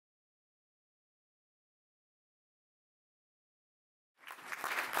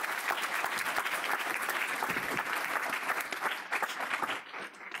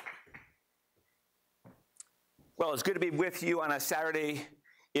Well, it's good to be with you on a Saturday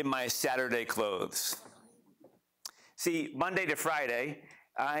in my Saturday clothes. See, Monday to Friday,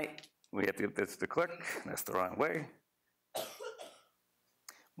 we have to get this to click. That's the wrong way.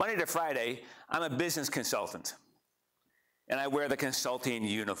 Monday to Friday, I'm a business consultant, and I wear the consulting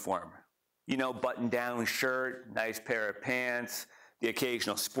uniform. You know, button-down shirt, nice pair of pants, the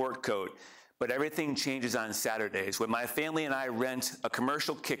occasional sport coat. But everything changes on Saturdays when my family and I rent a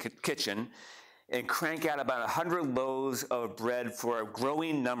commercial kitchen and crank out about 100 loaves of bread for a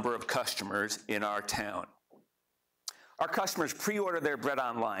growing number of customers in our town. Our customers pre-order their bread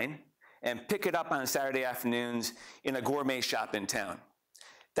online and pick it up on Saturday afternoons in a gourmet shop in town.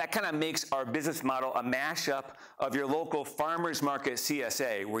 That kind of makes our business model a mashup of your local farmer's market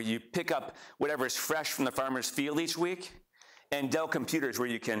CSA, where you pick up whatever's fresh from the farmer's field each week, and Dell Computers, where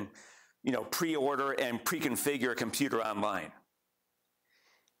you can pre-order and pre-configure a computer online.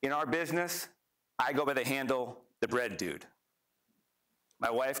 In our business, I go by the handle, the bread dude. My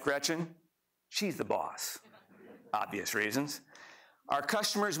wife, Gretchen, she's the boss. Obvious reasons. Our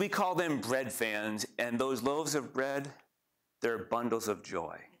customers, we call them bread fans, and those loaves of bread, they're bundles of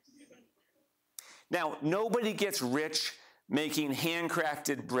joy. Now, nobody gets rich making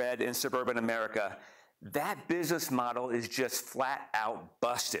handcrafted bread in suburban America. That business model is just flat out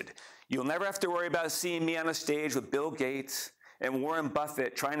busted. You'll never have to worry about seeing me on a stage with Bill Gates and Warren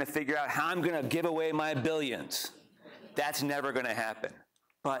Buffett trying to figure out how I'm going to give away my billions. That's never going to happen.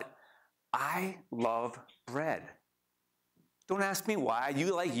 But I love bread. Don't ask me why.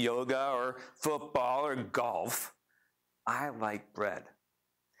 You like yoga or football or golf. I like bread.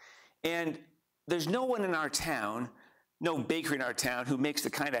 And there's no one in our town, no bakery in our town, who makes the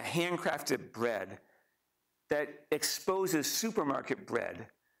kind of handcrafted bread that exposes supermarket bread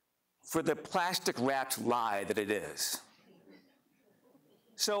for the plastic-wrapped lie that it is.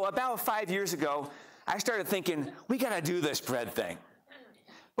 So about 5 years ago, I started thinking, we got to do this bread thing,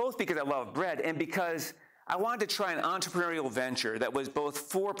 both because I love bread and because I wanted to try an entrepreneurial venture that was both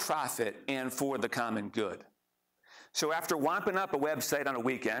for profit and for the common good. So after womping up a website on a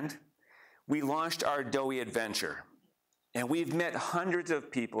weekend, we launched our doughy adventure. And we've met hundreds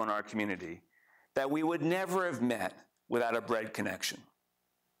of people in our community that we would never have met without a bread connection.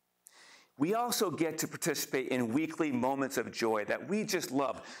 We also get to participate in weekly moments of joy that we just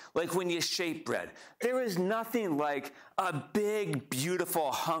love, like when you shape bread. There is nothing like a big,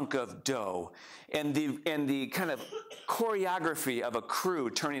 beautiful hunk of dough and the kind of choreography of a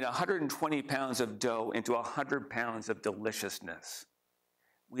crew turning 120 pounds of dough into 100 pounds of deliciousness.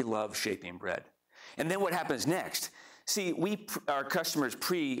 We love shaping bread. And then what happens next? See, our customers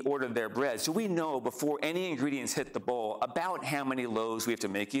pre-order their bread, so we know before any ingredients hit the bowl about how many loaves we have to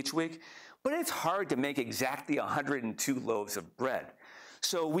make each week. But it's hard to make exactly 102 loaves of bread.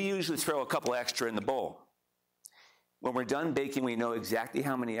 So we usually throw a couple extra in the bowl. When we're done baking, we know exactly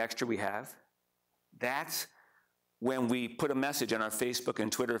how many extra we have. That's when we put a message on our Facebook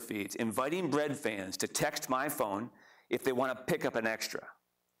and Twitter feeds inviting bread fans to text my phone if they want to pick up an extra.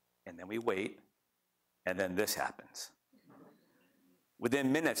 And then we wait, and then this happens.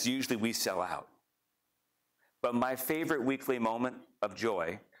 Within minutes, usually we sell out. But my favorite weekly moment of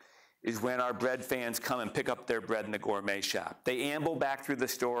joy is when our bread fans come and pick up their bread in the gourmet shop. They amble back through the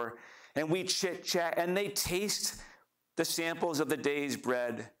store, and we chit-chat, and they taste the samples of the day's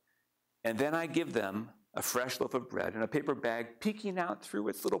bread, and then I give them a fresh loaf of bread in a paper bag peeking out through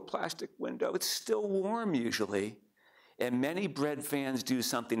its little plastic window. It's still warm, usually, and many bread fans do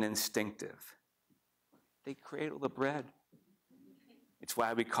something instinctive. They cradle the bread. It's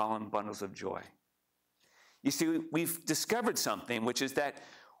why we call them bundles of joy. You see, we've discovered something, which is that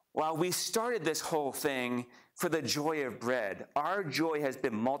while we started this whole thing for the joy of bread, our joy has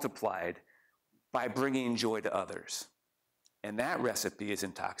been multiplied by bringing joy to others. And that recipe is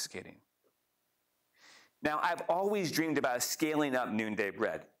intoxicating. Now, I've always dreamed about scaling up noonday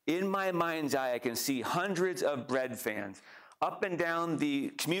bread. In my mind's eye, I can see hundreds of bread fans up and down the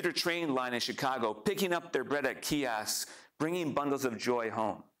commuter train line in Chicago, picking up their bread at kiosks, bringing bundles of joy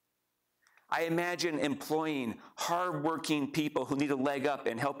home. I imagine employing hardworking people who need a leg up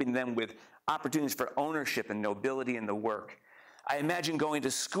and helping them with opportunities for ownership and nobility in the work. I imagine going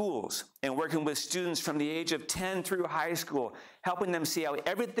to schools and working with students from the age of 10 through high school, helping them see how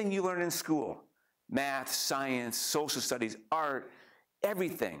everything you learn in school, math, science, social studies, art,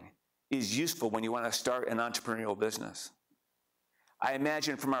 everything is useful when you want to start an entrepreneurial business. I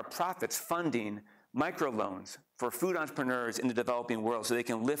imagine from our profits funding microloans for food entrepreneurs in the developing world so they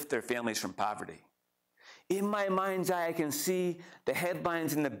can lift their families from poverty. In my mind's eye, I can see the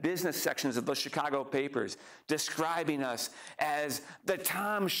headlines in the business sections of the Chicago papers describing us as the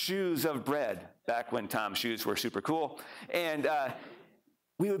Tom Shoes of bread, back when Tom Shoes were super cool. And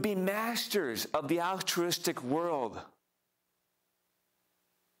we would be masters of the altruistic world.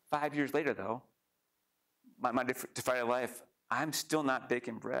 5 years later, though, my Friday life, I'm still not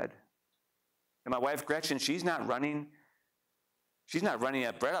baking bread. And my wife, Gretchen, she's not running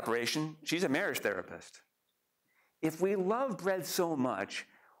a bread operation. She's a marriage therapist. If we love bread so much,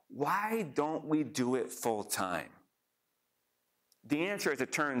 why don't we do it full time? The answer, as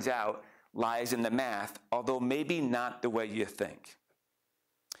it turns out, lies in the math, although maybe not the way you think.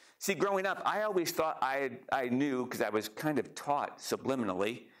 See, growing up, I always thought I knew, because I was kind of taught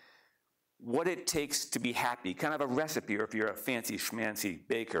subliminally, what it takes to be happy, kind of a recipe, or if you're a fancy schmancy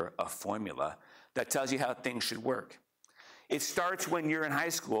baker, a formula that tells you how things should work. It starts when you're in high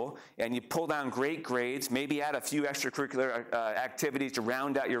school and you pull down great grades, maybe add a few extracurricular activities to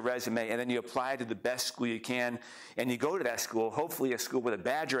round out your resume, and then you apply to the best school you can, and you go to that school, hopefully a school with a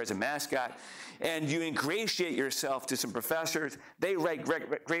badger as a mascot, and you ingratiate yourself to some professors. They write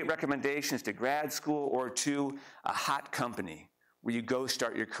great recommendations to grad school or to a hot company where you go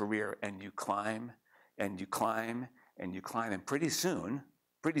start your career, and you climb and you climb and you climb, and pretty soon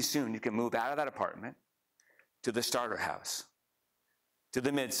you can move out of that apartment to the starter house, to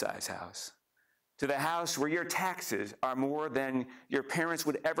the mid-size house, to the house where your taxes are more than your parents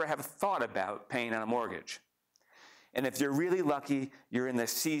would ever have thought about paying on a mortgage. And if you're really lucky, you're in the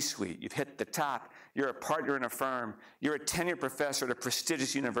C-suite. You've hit the top. You're a partner in a firm. You're a tenured professor at a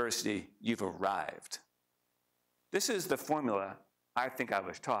prestigious university. You've arrived. This is the formula I think I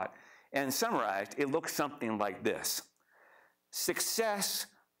was taught. And summarized, it looks something like this. Success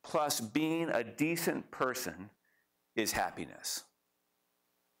plus being a decent person is happiness.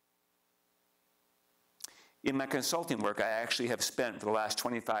 In my consulting work, I actually have spent, for the last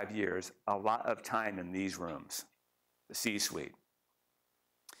 25 years, a lot of time in these rooms, the C-suite.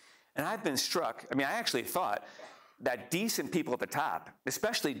 And I've been struck, I actually thought that decent people at the top,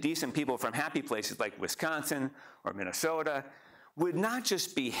 especially decent people from happy places like Wisconsin or Minnesota, would not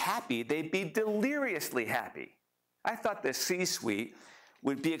just be happy, they'd be deliriously happy. I thought the C-suite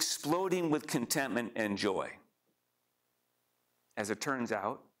would be exploding with contentment and joy. As it turns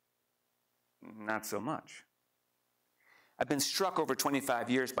out, not so much. I've been struck over 25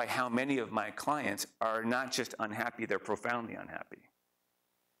 years by how many of my clients are not just unhappy, they're profoundly unhappy.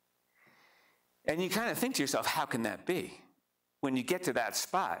 And you kind of think to yourself, how can that be? When you get to that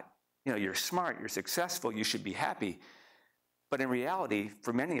spot, you're smart, you're successful, you should be happy. But in reality,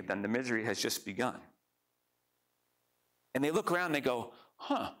 for many of them, the misery has just begun. And they look around and they go,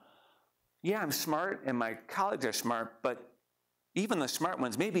 yeah, I'm smart and my colleagues are smart, but even the smart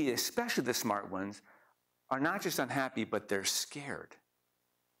ones, maybe especially the smart ones, are not just unhappy, but they're scared.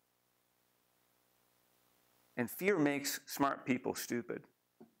 And fear makes smart people stupid.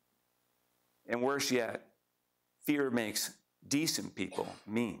 And worse yet, fear makes decent people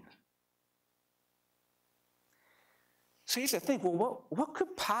mean. So you have to think, well, what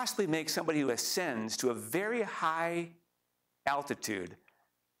could possibly make somebody who ascends to a very high altitude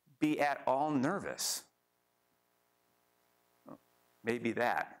be at all nervous? Maybe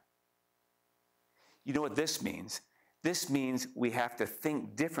that. You know what this means? This means we have to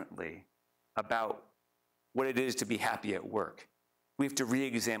think differently about what it is to be happy at work. We have to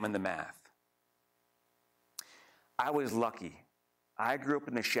re-examine the math. I was lucky. I grew up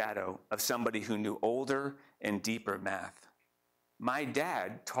in the shadow of somebody who knew older and deeper math. My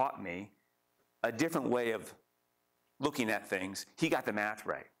dad taught me a different way of looking at things. He got the math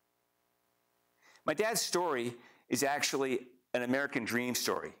right. My dad's story is actually an American dream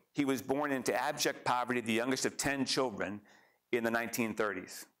story. He was born into abject poverty, the youngest of 10 children, in the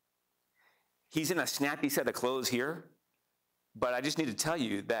 1930s. He's in a snappy set of clothes here, but I just need to tell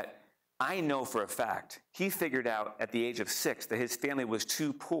you that I know for a fact he figured out at the age of 6 that his family was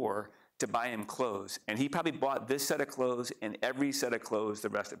too poor to buy him clothes, and he probably bought this set of clothes and every set of clothes the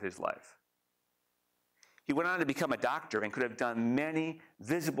rest of his life. He went on to become a doctor and could have done many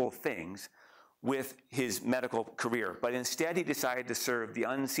visible things with his medical career, but instead he decided to serve the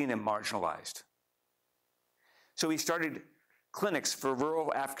unseen and marginalized. So he started clinics for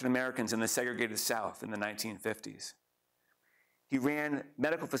rural African Americans in the segregated South in the 1950s. He ran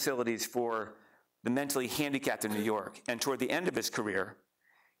medical facilities for the mentally handicapped in New York, and toward the end of his career,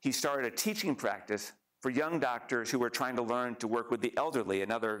 he started a teaching practice for young doctors who were trying to learn to work with the elderly,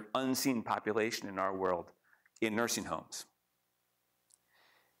 another unseen population in our world, in nursing homes.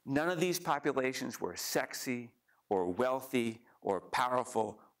 None of these populations were sexy or wealthy or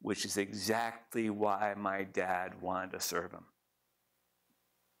powerful which is exactly why my dad wanted to serve him.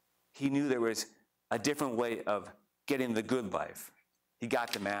 He knew there was a different way of getting the good life. He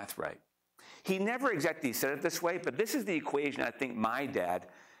got the math right. He never exactly said it this way, but this is the equation I think my dad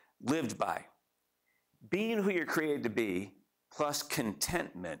lived by. Being who you're created to be plus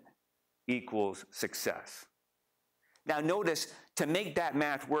contentment equals success. Now notice, to make that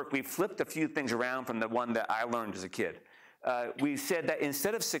math work, we flipped a few things around from the one that I learned as a kid. We said that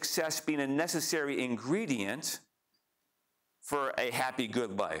instead of success being a necessary ingredient for a happy,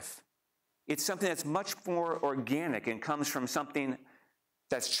 good life, it's something that's much more organic and comes from something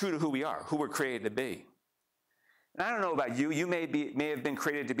that's true to who we are, who we're created to be. And I don't know about you, you may have been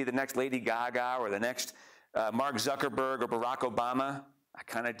created to be the next Lady Gaga or the next Mark Zuckerberg or Barack Obama. I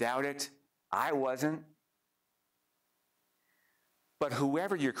kind of doubt it. I wasn't. But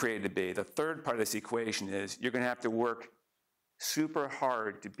whoever you're created to be, the third part of this equation is you're going to have to work super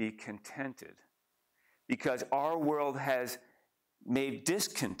hard to be contented, because our world has made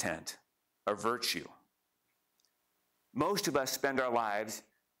discontent a virtue. Most of us spend our lives,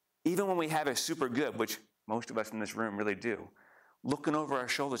 even when we have it super good, which most of us in this room really do, looking over our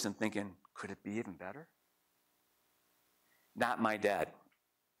shoulders and thinking, could it be even better? Not my dad.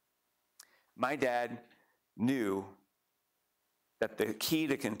 My dad knew that the key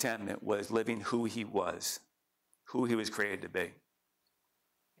to contentment was living who he was created to be.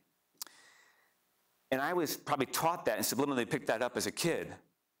 And I was probably taught that and subliminally picked that up as a kid.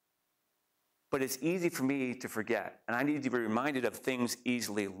 But it's easy for me to forget, and I need to be reminded of things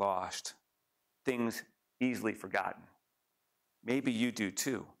easily lost, things easily forgotten. Maybe you do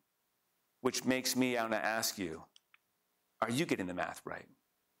too, which makes me want to ask you, are you getting the math right?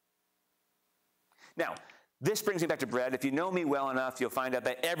 Now, this brings me back to bread. If you know me well enough, you'll find out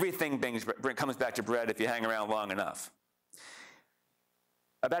that everything comes back to bread if you hang around long enough.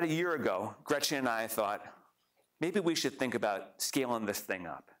 About a year ago, Gretchen and I thought, maybe we should think about scaling this thing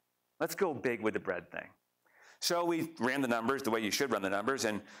up. Let's go big with the bread thing. So we ran the numbers the way you should run the numbers.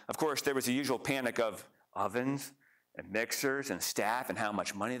 And of course, there was the usual panic of ovens and mixers and staff and how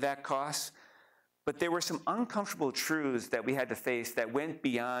much money that costs. But there were some uncomfortable truths that we had to face that went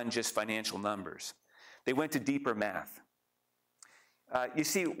beyond just financial numbers. They went to deeper math. You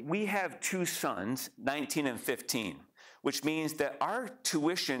see, we have two sons, 19 and 15, which means that our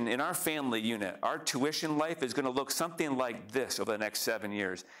tuition in our family unit, our tuition life is going to look something like this over the next 7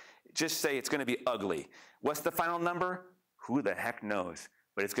 years. Just say it's going to be ugly. What's the final number? Who the heck knows?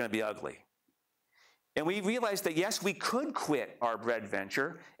 But it's going to be ugly. And we realized that, yes, we could quit our bread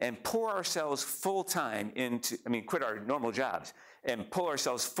venture and pour ourselves full-time into, quit our normal jobs and pull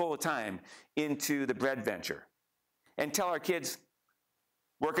ourselves full-time into the bread venture and tell our kids,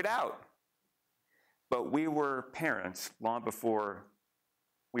 work it out. But we were parents long before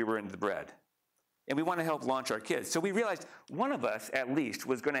we were into the bread. And we want to help launch our kids. So we realized one of us, at least,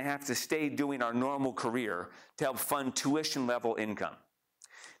 was going to have to stay doing our normal career to help fund tuition-level income.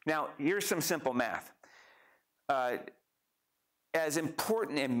 Now, here's some simple math. As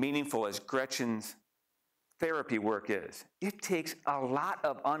important and meaningful as Gretchen's therapy work is, it takes a lot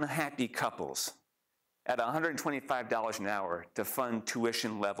of unhappy couples at $125 an hour to fund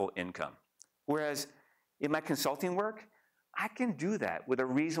tuition-level income. Whereas in my consulting work, I can do that with a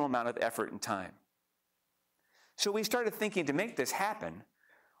reasonable amount of effort and time. So we started thinking, to make this happen,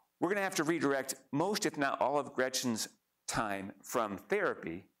 we're going to have to redirect most, if not all, of Gretchen's time from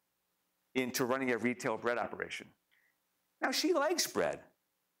therapy into running a retail bread operation. Now, she likes bread,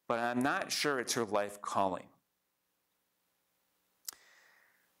 but I'm not sure it's her life calling.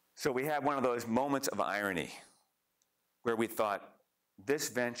 So we had one of those moments of irony where we thought, this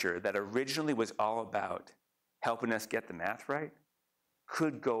venture that originally was all about helping us get the math right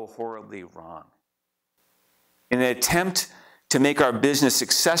could go horribly wrong. In an attempt to make our business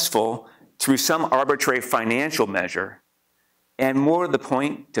successful through some arbitrary financial measure, and more to the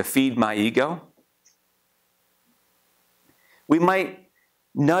point, to feed my ego, we might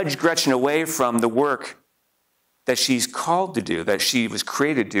nudge Gretchen away from the work that she's called to do, that she was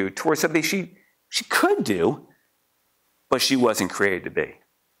created to do, towards something she could do, but she wasn't created to be.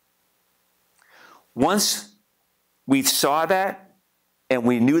 Once we saw that and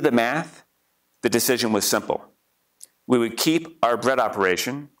we knew the math, the decision was simple. We would keep our bread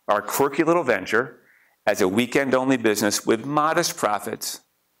operation, our quirky little venture, as a weekend-only business with modest profits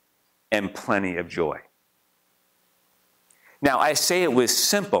and plenty of joy. Now, I say it was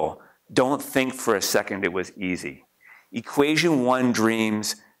simple. Don't think for a second it was easy. Equation 1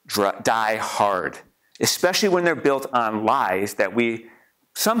 dreams die hard, especially when they're built on lies that we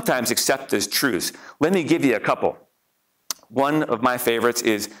sometimes accept as truths. Let me give you a couple. one of my favorites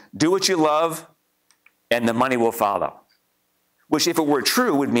is, do what you love and the money will follow. Which, if it were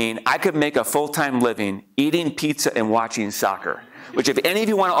true, would mean I could make a full-time living eating pizza and watching soccer. Which, if any of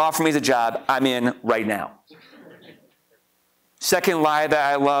you want to offer me as a job, I'm in right now. Second lie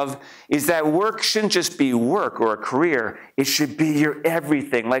that I love is that work shouldn't just be work or a career. It should be your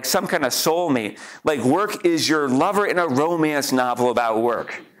everything, like some kind of soulmate. Like work is your lover in a romance novel about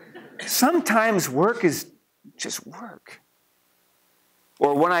work. Sometimes work is just work.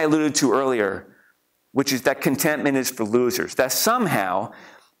 Or one I alluded to earlier, which is that contentment is for losers. That somehow,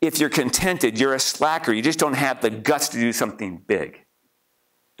 if you're contented, you're a slacker. You just don't have the guts to do something big.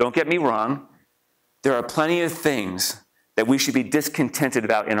 Don't get me wrong. There are plenty of things that we should be discontented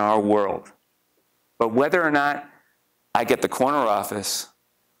about in our world. But whether or not I get the corner office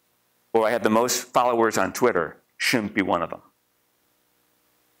or I have the most followers on Twitter shouldn't be one of them.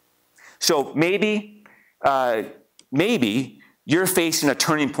 So maybe you're facing a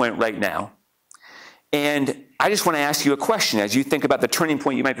turning point right now. And I just want to ask you a question as you think about the turning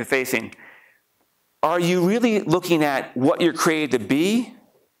point you might be facing. Are you really looking at what you're created to be?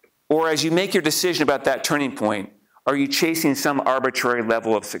 Or as you make your decision about that turning point, are you chasing some arbitrary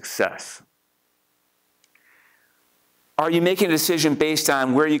level of success? Are you making a decision based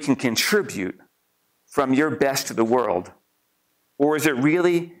on where you can contribute from your best to the world? Or is it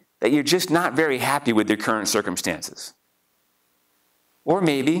really that you're just not very happy with your current circumstances? Or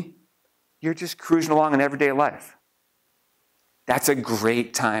maybe you're just cruising along in everyday life. That's a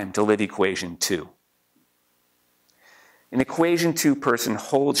great time to live equation 2. An equation 2 person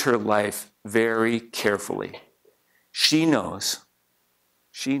holds her life very carefully. She knows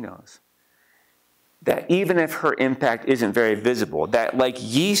that even if her impact isn't very visible, that like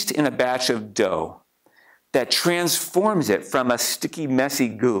yeast in a batch of dough, that transforms it from a sticky, messy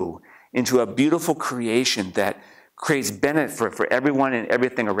goo into a beautiful creation that creates benefit for everyone and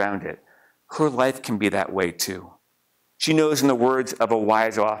everything around it. Her life can be that way too. She knows, in the words of a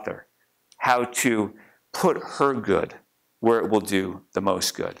wise author, how to put her good where it will do the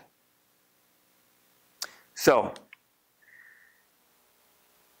most good. So,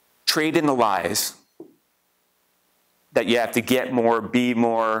 trade in the lies that you have to get more, be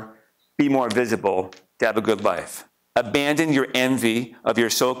more visible to have a good life. Abandon your envy of your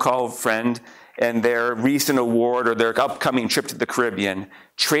so-called friend and their recent award or their upcoming trip to the Caribbean.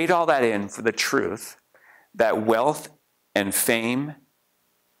 Trade all that in for the truth that wealth and fame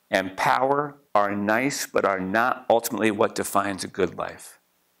and power are nice, but are not ultimately what defines a good life.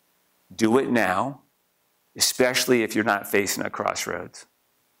 Do it now, especially if you're not facing a crossroads.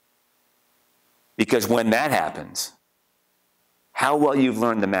 Because when that happens, how well you've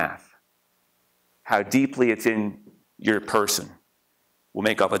learned the math, how deeply it's in your person will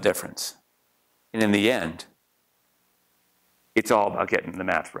make all the difference. And in the end, it's all about getting the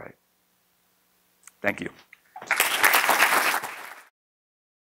math right. Thank you.